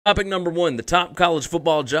Topic number one, the top college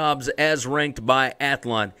football jobs as ranked by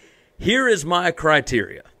Athlon. Here is my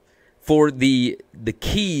criteria for the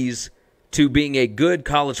keys to being a good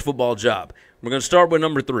college football job. We're going to start with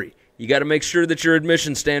number 3. You got to make sure that your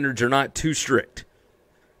admission standards are not too strict.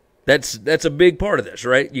 That's a big part of this,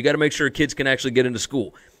 right? You got to make sure kids can actually get into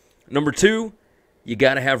school. Number 2, you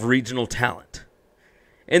got to have regional talent.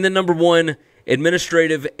 And then number 1,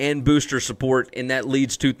 administrative and booster support, and that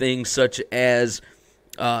leads to things such as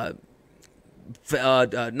not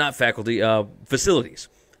faculty, facilities.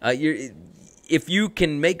 If you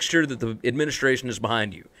can make sure that the administration is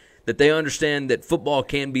behind you, that they understand that football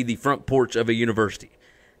can be the front porch of a university,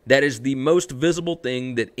 that is the most visible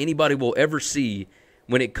thing that anybody will ever see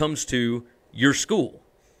when it comes to your school.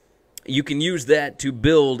 You can use that to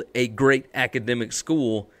build a great academic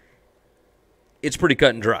school. It's pretty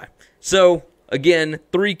cut and dry. So, again,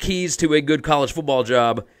 3 keys to a good college football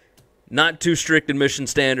job. Not too strict admission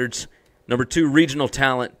standards. Number 2, regional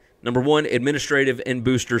talent. Number 1, administrative and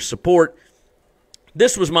booster support.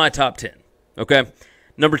 This was my top 10, okay?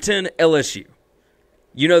 Number 10, LSU.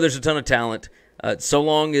 You know there's a ton of talent. So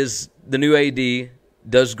long as the new AD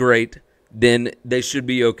does great, then they should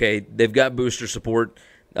be okay. They've got booster support.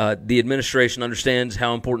 The administration understands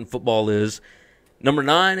how important football is. Number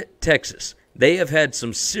 9, Texas. They have had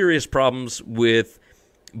some serious problems with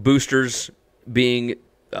boosters being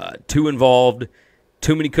too involved,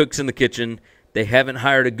 too many cooks in the kitchen. They haven't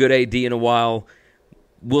hired a good AD in a while.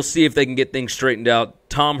 We'll see if they can get things straightened out.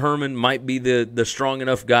 Tom Herman might be the strong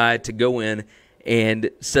enough guy to go in and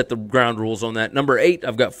set the ground rules on that. Number 8,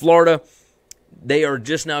 I've got Florida. They are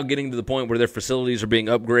just now getting to the point where their facilities are being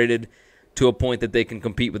upgraded to a point that they can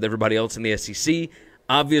compete with everybody else in the SEC.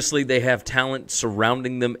 Obviously, they have talent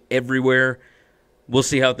surrounding them everywhere. We'll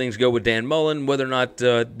see how things go with Dan Mullen, whether or not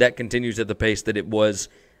that continues at the pace that it was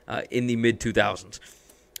in the mid-2000s.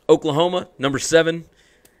 Oklahoma, number 7.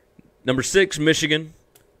 Number 6, Michigan.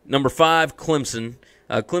 Number 5, Clemson.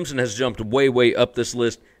 Clemson has jumped way, way up this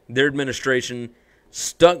list. Their administration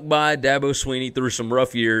stuck by Dabo Swinney through some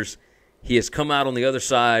rough years. He has come out on the other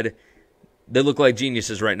side. They look like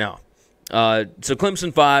geniuses right now. So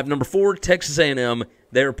Clemson 5. Number 4, Texas A&M.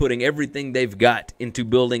 They're putting everything they've got into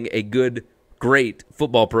building a good, great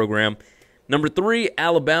football program. Number 3,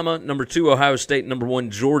 Alabama. Number 2, Ohio State. Number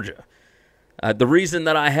 1, Georgia. The reason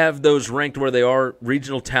that I have those ranked where they are,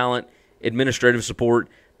 regional talent, administrative support,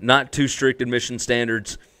 not too strict admission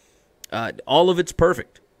standards, all of it's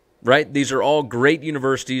perfect, right? These are all great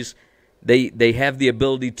universities. They have the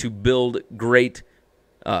ability to build great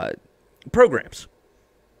programs.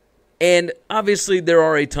 And obviously there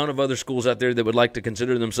are a ton of other schools out there that would like to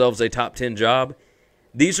consider themselves a top 10 job.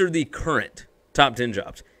 These are the current top 10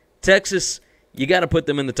 jobs. Texas, you got to put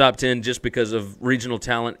them in the top 10 just because of regional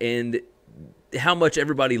talent and how much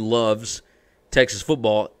everybody loves Texas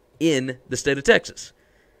football in the state of Texas.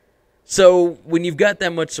 So when you've got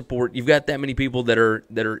that much support, you've got that many people that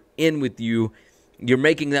are in with you, you're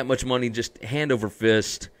making that much money just hand over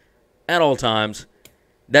fist at all times.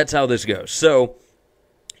 That's how this goes. So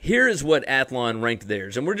here is what Athlon ranked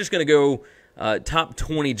theirs, and we're just going to go top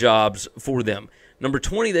 20 jobs for them. Number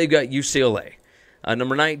 20, they've got UCLA.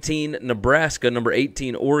 Number 19, Nebraska. Number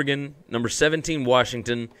 18, Oregon. Number 17,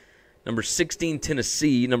 Washington. Number 16,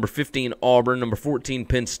 Tennessee. Number 15, Auburn. Number 14,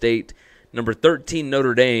 Penn State. Number 13,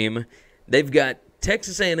 Notre Dame. They've got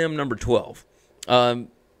Texas A&M number 12. I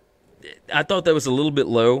thought that was a little bit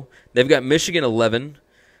low. They've got Michigan 11.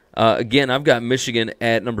 Again, I've got Michigan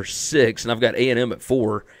at number 6, and I've got A&M at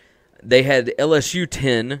 4. They had LSU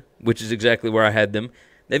 10, which is exactly where I had them.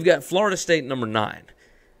 They've got Florida State number 9.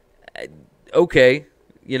 Okay,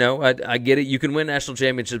 you know, I get it. You can win national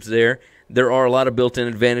championships there. There are a lot of built-in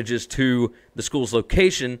advantages to the school's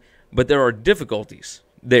location, but there are difficulties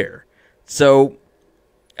there. So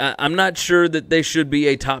I'm not sure that they should be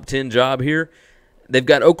a top 10 job here. They've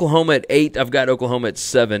got Oklahoma at 8. I've got Oklahoma at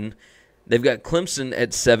 7. They've got Clemson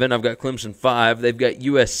at 7. I've got Clemson 5. They've got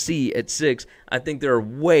USC at 6. I think there are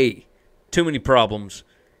way too many problems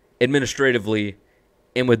administratively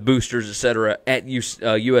and with boosters, etc., at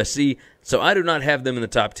USC. So I do not have them in the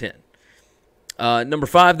top 10. Number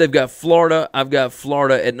 5, they've got Florida. I've got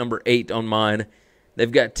Florida at number 8 on mine.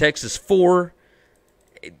 They've got Texas 4.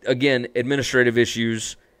 Again, administrative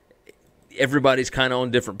issues. Everybody's kind of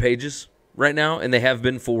on different pages right now, and they have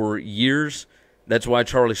been for years. That's why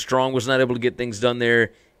Charlie Strong was not able to get things done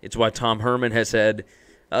there. It's why Tom Herman has had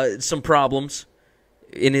some problems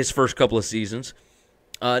in his first couple of seasons.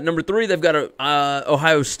 Number 3, they've got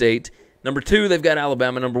Ohio State. Number 2, they've got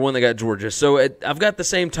Alabama. Number 1, they got Georgia. So I've got the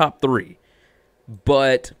same top 3.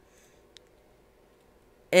 But,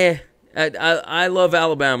 I love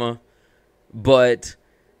Alabama, but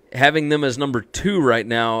having them as number 2 right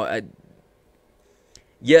now,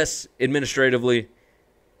 yes, administratively,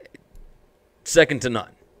 second to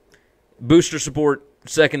none. Booster support,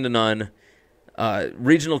 second to none.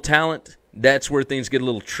 Regional talent, that's where things get a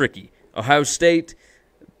little tricky. Ohio State,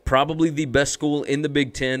 probably the best school in the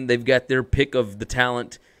Big Ten. They've got their pick of the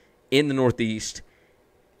talent in the Northeast.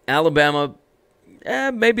 Alabama,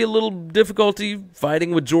 maybe a little difficulty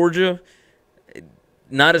fighting with Georgia.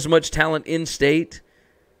 Not as much talent in state.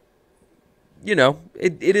 You know,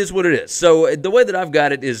 it is what it is. So the way that I've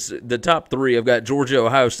got it is the top 3. I've got Georgia,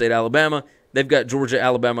 Ohio State, Alabama. They've got Georgia,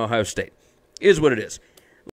 Alabama, Ohio State. Is what it is.